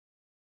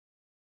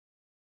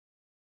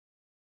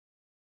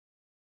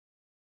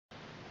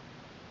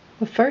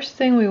The first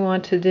thing we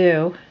want to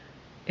do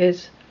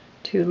is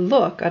to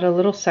look at a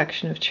little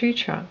section of tree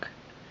trunk.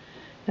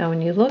 Now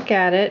when you look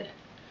at it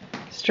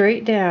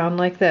straight down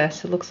like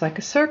this, it looks like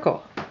a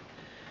circle.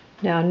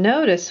 Now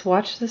notice,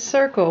 watch the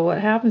circle,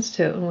 what happens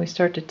to it when we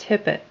start to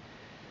tip it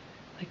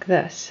like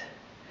this.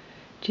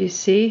 Do you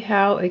see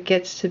how it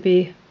gets to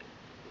be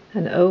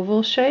an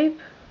oval shape?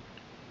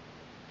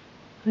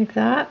 Like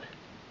that?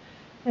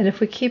 And if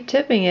we keep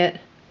tipping it,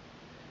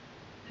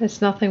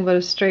 it's nothing but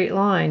a straight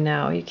line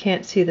now. You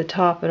can't see the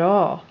top at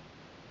all,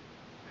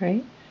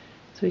 right?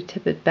 So we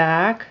tip it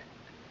back.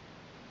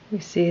 We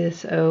see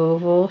this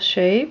oval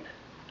shape,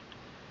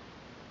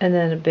 and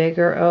then a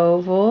bigger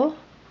oval,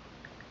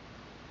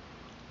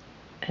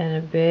 and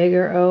a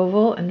bigger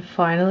oval, and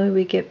finally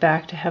we get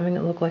back to having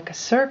it look like a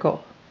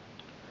circle.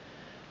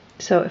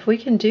 So if we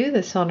can do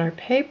this on our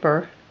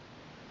paper,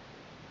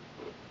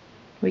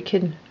 we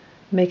can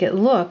make it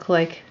look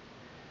like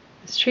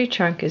this tree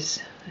trunk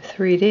is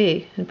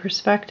 3D in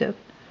perspective.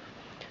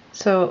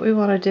 So what we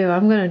want to do,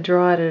 I'm going to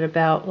draw it at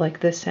about like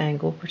this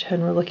angle.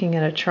 Pretend we're looking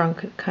at a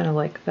trunk kind of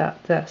like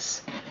that,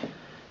 this.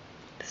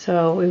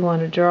 So we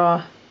want to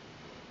draw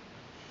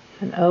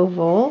an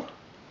oval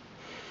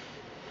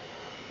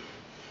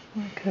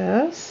like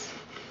this.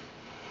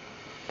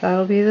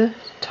 That'll be the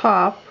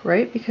top,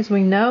 right? Because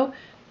we know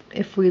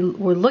if we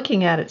were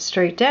looking at it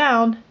straight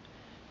down,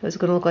 it was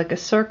going to look like a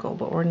circle,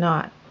 but we're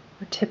not.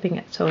 We're tipping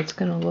it, so it's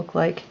going to look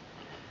like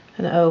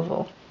an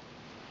oval.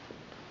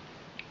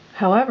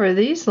 However,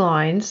 these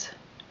lines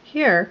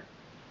here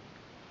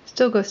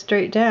still go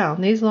straight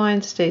down. These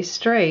lines stay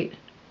straight.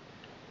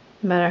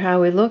 No matter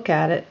how we look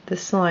at it,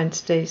 this line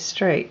stays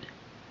straight.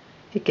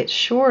 It gets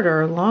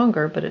shorter or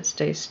longer, but it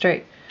stays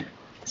straight.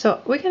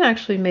 So we can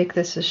actually make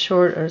this as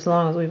short or as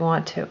long as we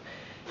want to.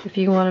 If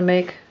you want to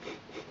make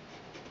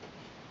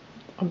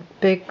a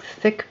big,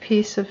 thick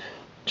piece of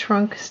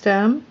trunk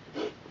stem,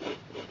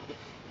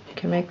 you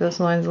can make those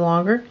lines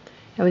longer.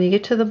 And when you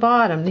get to the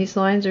bottom, these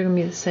lines are going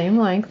to be the same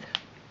length.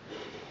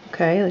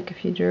 Okay, like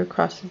if you drew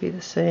across, it would be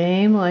the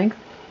same length.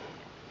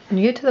 When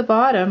you get to the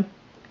bottom,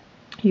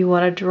 you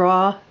want to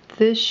draw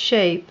this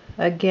shape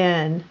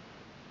again,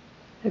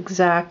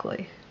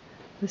 exactly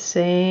the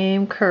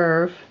same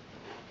curve,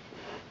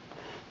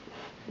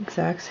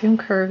 exact same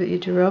curve that you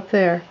drew up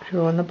there,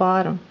 drew on the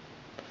bottom.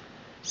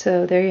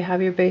 So there you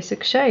have your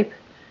basic shape.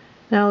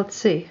 Now let's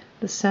see,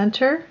 the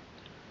center,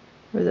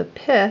 or the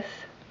pith,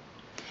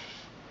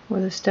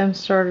 where the stem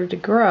started to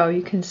grow,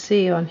 you can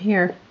see on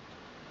here,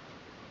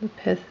 the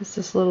pith is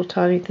this little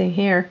tiny thing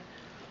here,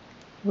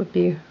 would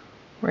be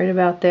right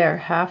about there,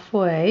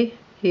 halfway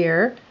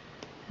here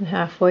and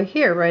halfway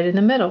here, right in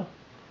the middle.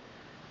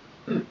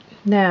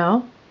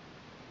 Now,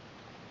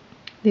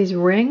 these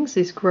rings,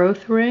 these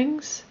growth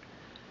rings,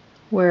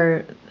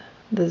 where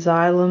the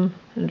xylem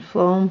and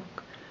phloem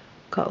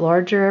got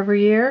larger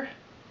every year.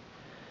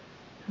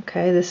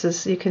 Okay, this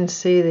is, you can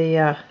see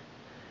the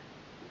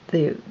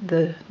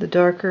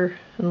darker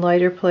and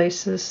lighter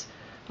places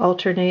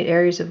alternate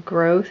areas of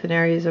growth and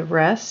areas of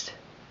rest,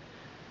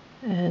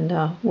 and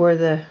where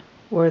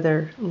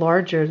they're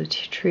larger, the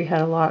tree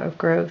had a lot of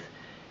growth,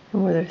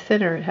 and where they're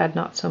thinner, it had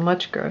not so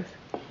much growth.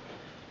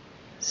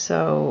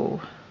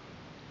 So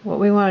what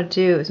we want to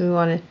do is we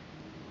want to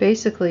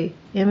basically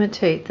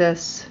imitate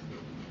this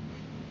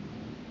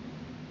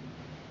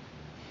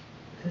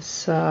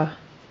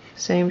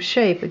same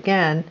shape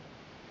again.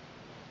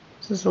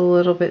 This is a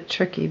little bit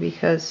tricky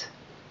because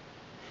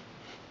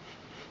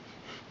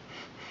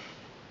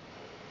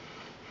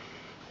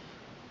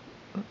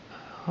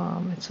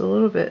it's a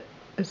little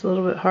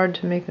bit hard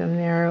to make them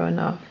narrow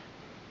enough,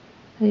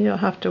 and you don't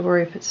have to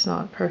worry if it's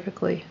not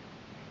perfectly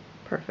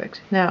perfect.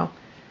 Now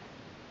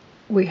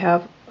we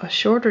have a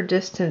shorter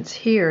distance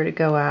here to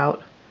go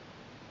out,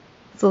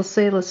 so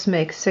say let's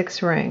make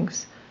 6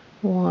 rings.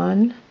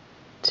 1,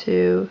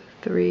 2,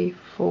 3,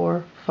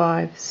 4,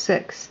 5,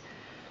 6.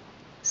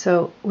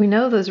 So we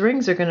know those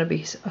rings are going to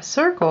be a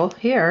circle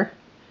here.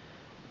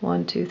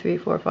 1, 2, 3,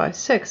 4, 5,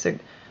 6.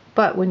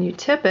 But when you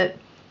tip it,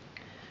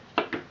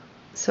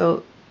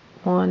 so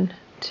 1,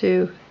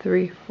 2,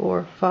 3,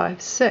 4,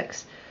 5,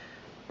 6.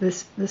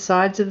 The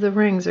sides of the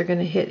rings are going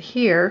to hit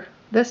here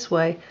this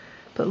way.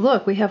 But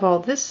look, we have all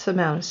this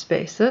amount of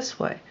space this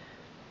way.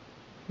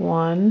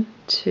 1,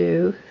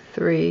 2,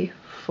 3,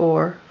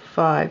 4,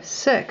 5,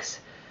 6.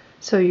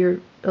 So your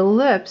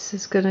ellipse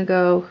is going to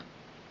go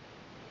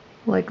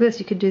like this.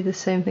 You could do the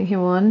same thing here.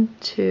 1,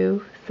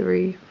 2,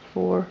 3,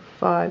 4,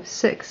 5,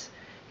 6.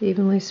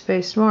 Evenly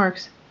spaced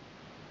marks.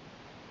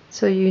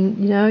 So you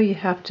know you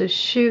have to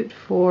shoot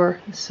for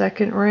the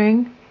second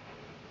ring.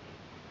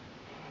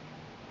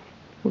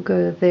 We'll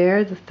go to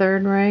there, the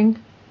third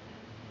ring.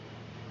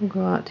 We'll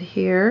go out to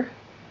here.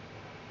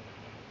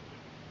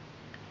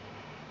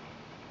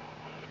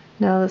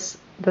 Now this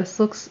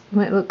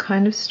might look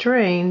kind of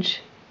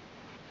strange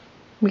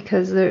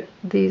because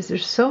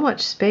there's so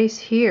much space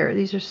here.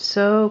 These are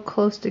so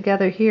close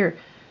together here,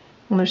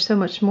 and there's so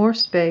much more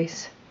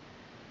space.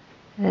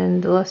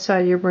 And the left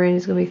side of your brain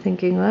is going to be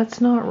thinking, well,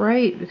 that's not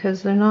right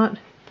because they're not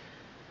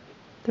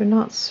they're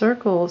not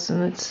circles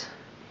and it's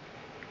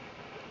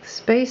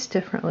spaced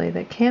differently.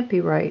 That can't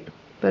be right,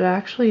 but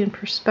actually in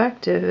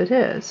perspective it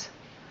is.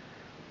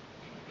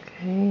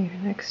 Okay,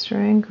 your next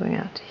string going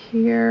out to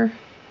here.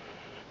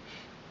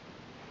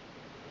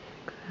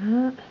 Like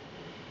that.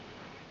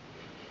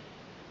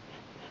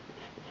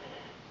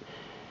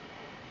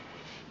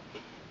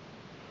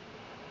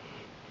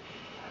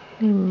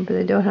 Remember,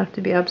 they don't have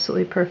to be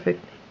absolutely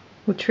perfect.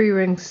 With tree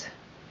rings,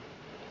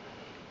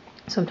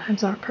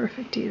 sometimes aren't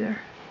perfect either.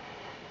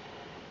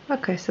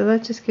 Okay, so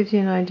that just gives you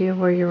an idea of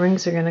where your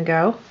rings are going to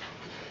go.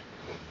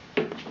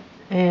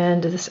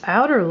 And this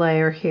outer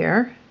layer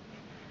here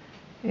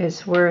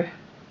is where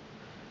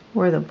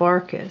the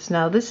bark is.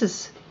 Now this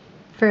is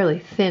fairly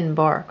thin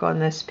bark on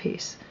this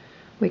piece.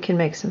 We can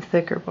make some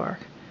thicker bark.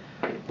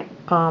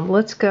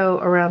 Let's go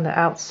around the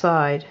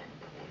outside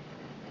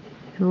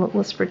and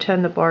let's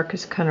pretend the bark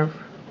is kind of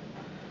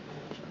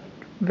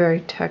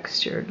very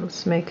textured.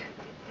 Let's make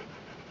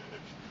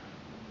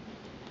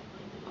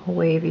a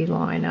wavy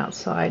line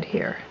outside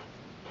here.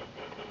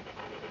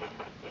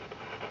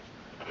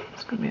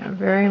 It's going to be our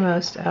very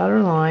most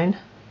outer line.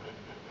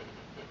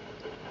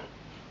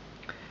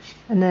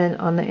 And then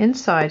on the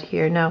inside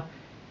here, now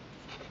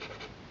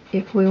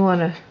if we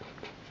want to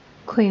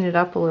clean it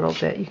up a little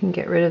bit, you can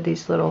get rid of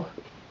these little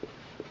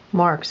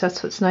marks.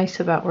 That's what's nice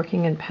about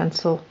working in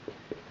pencil.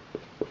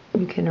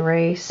 You can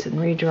erase and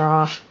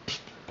redraw,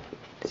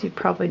 because you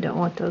probably don't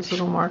want those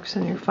little marks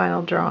in your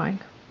final drawing.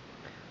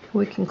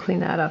 We can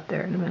clean that up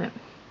there in a minute.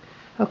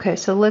 Okay,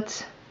 so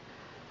let's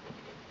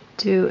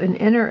do an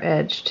inner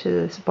edge to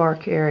this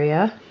bark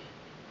area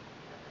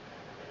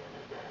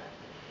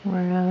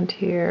around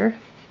here.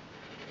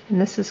 And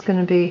this is going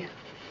to be, you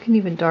can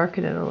even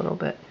darken it a little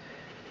bit.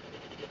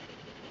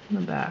 On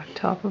the back,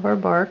 top of our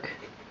bark.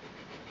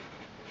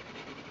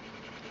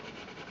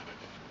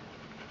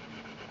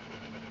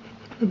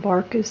 The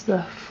bark is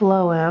the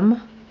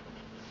phloem.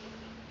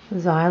 The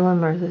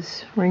xylem are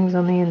these rings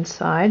on the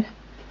inside.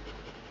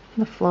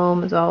 The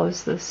phloem is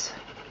always this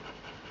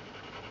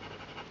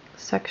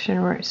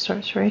section where it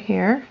starts right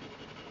here.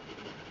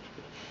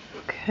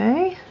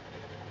 Okay.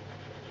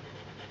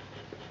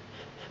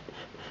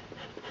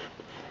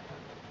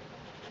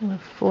 And the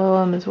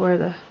phloem is where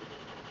the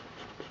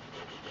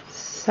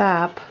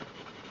sap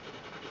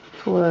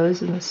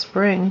flows in the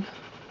spring.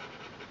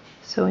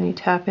 So when you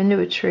tap into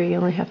a tree, you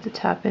only have to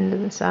tap into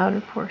this outer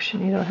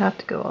portion. You don't have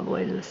to go all the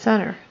way to the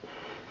center,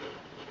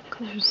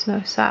 because there's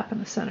no sap in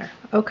the center.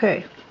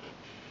 Okay.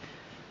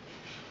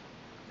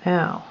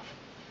 Now,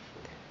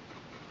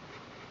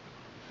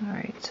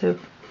 alright, so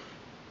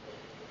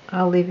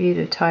I'll leave you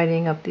to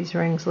tidying up these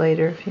rings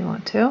later if you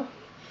want to.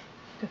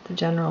 Get the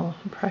general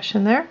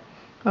impression there.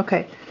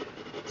 Okay,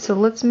 so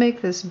let's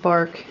make this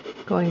bark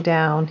going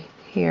down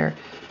here.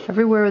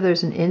 Everywhere where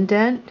there's an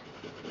indent,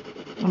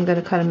 I'm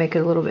going to kind of make it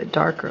a little bit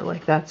darker,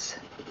 like that's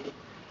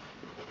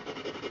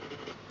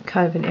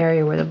kind of an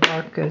area where the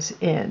bark goes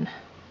in.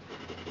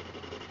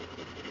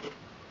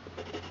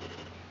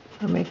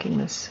 We're making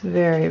this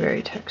very,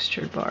 very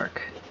textured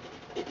bark.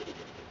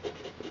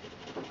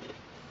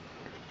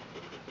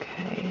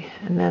 Okay,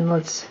 and then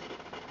let's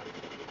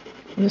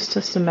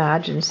just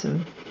imagine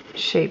some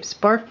shapes.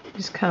 Bark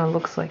just kind of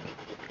looks like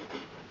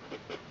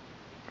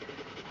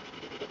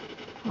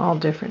all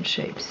different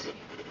shapes.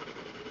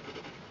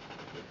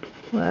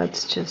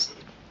 Let's just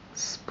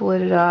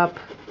split it up.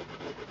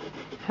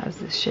 Has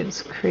this shape.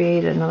 Let's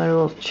create another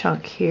little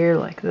chunk here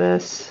like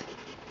this.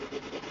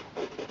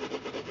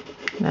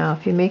 Now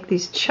if you make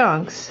these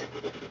chunks,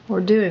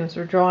 what we're doing is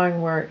we're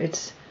drawing where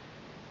it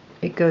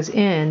goes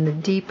in. The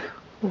deep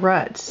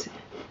ruts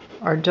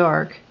are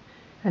dark,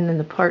 and then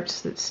the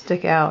parts that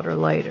stick out are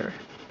lighter.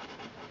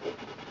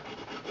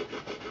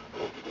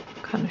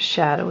 Kind of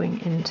shadowing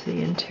into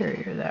the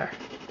interior there.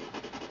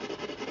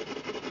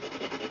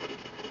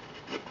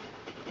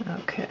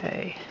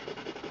 Okay.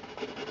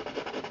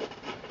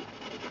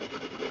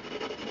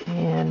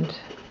 And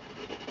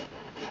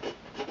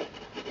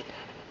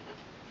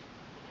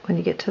when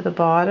you get to the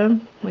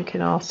bottom, we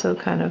can also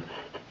kind of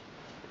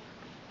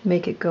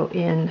make it go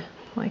in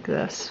like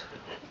this.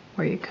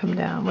 Where you come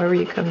down, wherever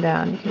you come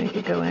down, you can make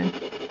it go in.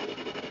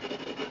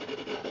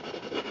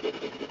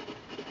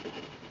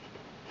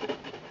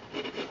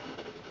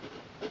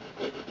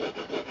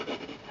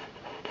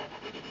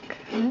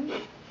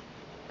 Okay.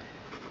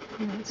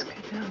 Let's go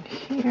down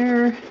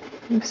here.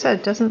 Like I said,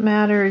 it doesn't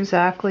matter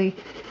exactly.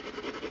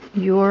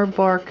 Your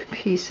bark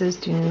pieces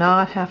do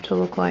not have to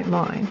look like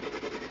mine.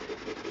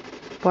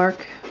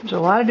 Bark, there's a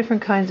lot of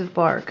different kinds of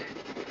bark.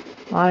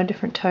 A lot of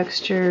different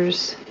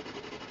textures.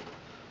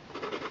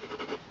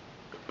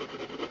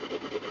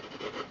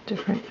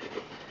 Different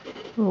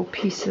little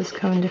pieces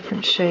come in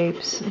different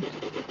shapes. You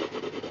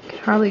can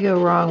hardly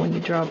go wrong when you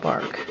draw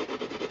bark.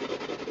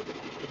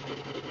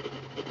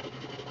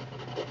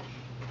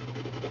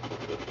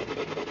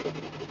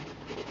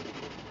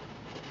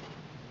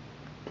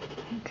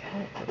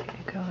 Okay,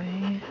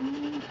 going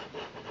in.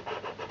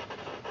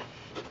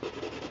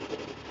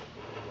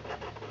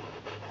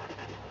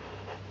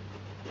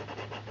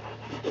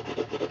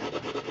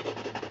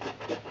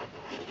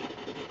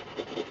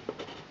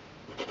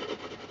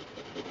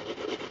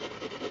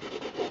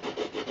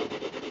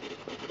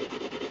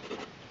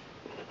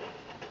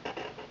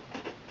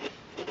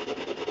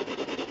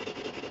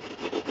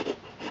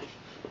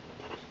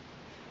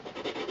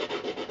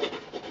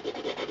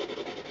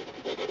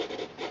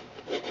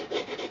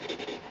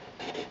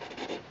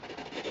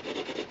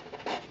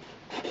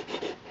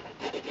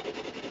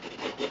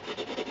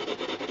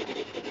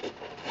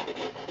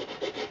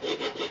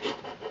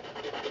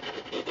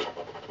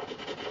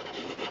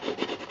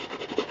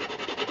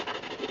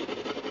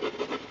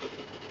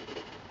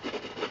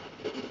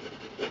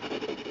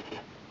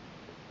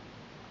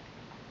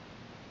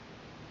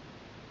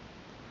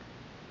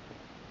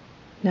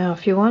 Now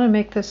if you want to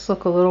make this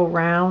look a little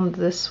round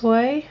this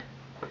way,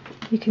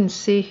 you can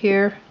see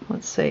here,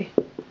 let's see,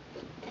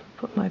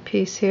 put my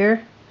piece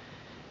here.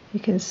 You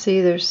can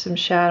see there's some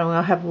shadowing.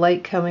 I'll have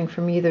light coming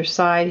from either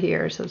side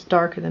here, so it's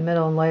dark in the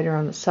middle and lighter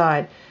on the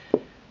side.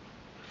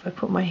 If I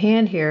put my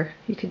hand here,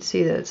 you can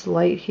see that it's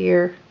light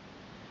here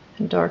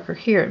and darker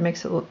here. It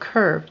makes it look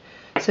curved.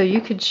 So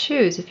you could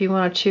choose, if you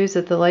want to choose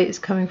that the light is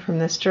coming from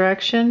this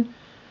direction,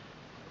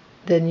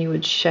 then you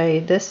would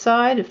shade this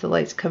side. If the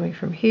light's coming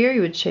from here,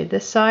 you would shade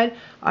this side.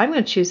 I'm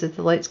going to choose that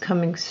the light's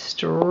coming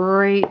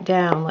straight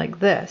down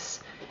like this,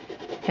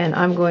 and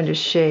I'm going to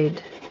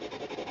shade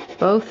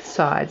both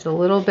sides a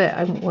little bit.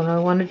 What I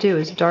want to do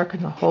is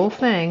darken the whole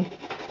thing,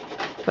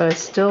 but I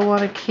still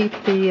want to keep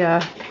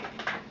the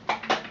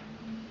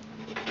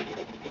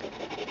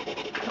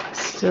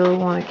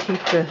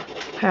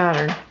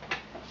pattern.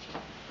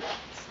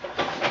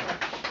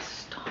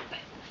 Stop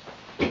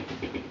it.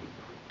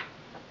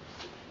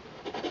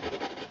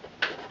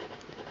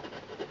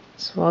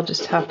 So I'll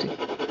just have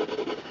to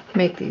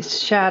make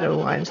these shadow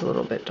lines a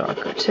little bit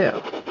darker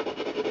too.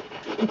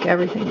 Make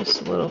everything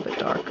just a little bit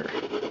darker.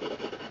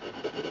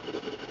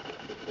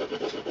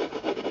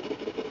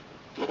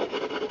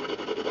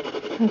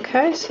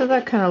 Okay, so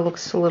that kind of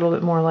looks a little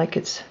bit more like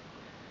it's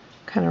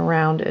kind of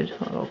rounded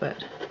a little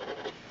bit.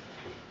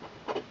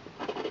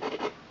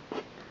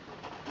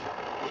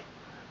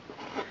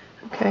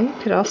 Okay, you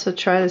could also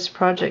try this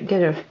project,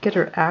 get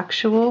her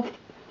actual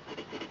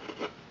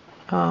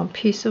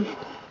piece of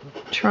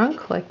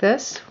trunk like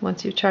this.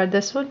 Once you've tried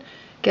this one,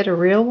 get a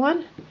real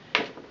one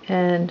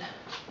and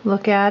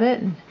look at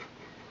it and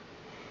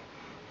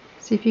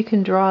see if you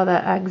can draw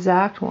that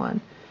exact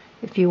one.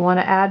 If you want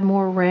to add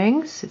more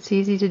rings, it's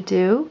easy to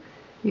do.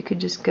 You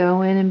could just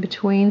go in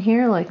between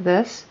here like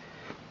this.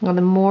 Well, the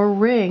more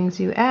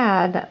rings you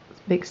add, that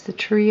makes the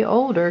tree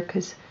older,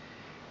 because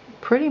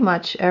pretty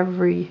much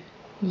every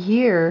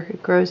year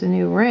it grows a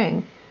new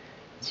ring.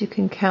 So you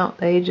can count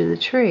the age of the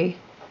tree.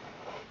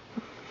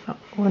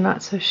 We're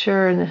not so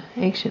sure in the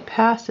ancient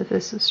past if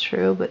this is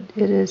true, but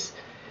it is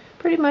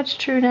pretty much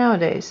true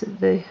nowadays.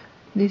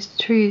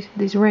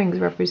 These rings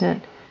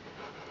represent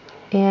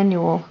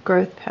annual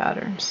growth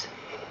patterns.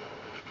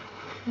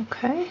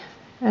 Okay,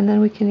 and then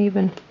we can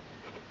even,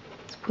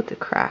 let's put the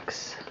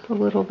cracks a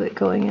little bit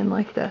going in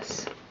like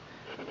this,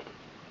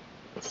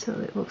 so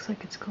it looks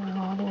like it's going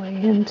all the way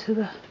into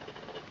the,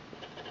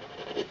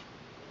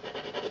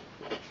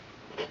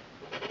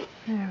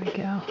 there we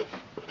go.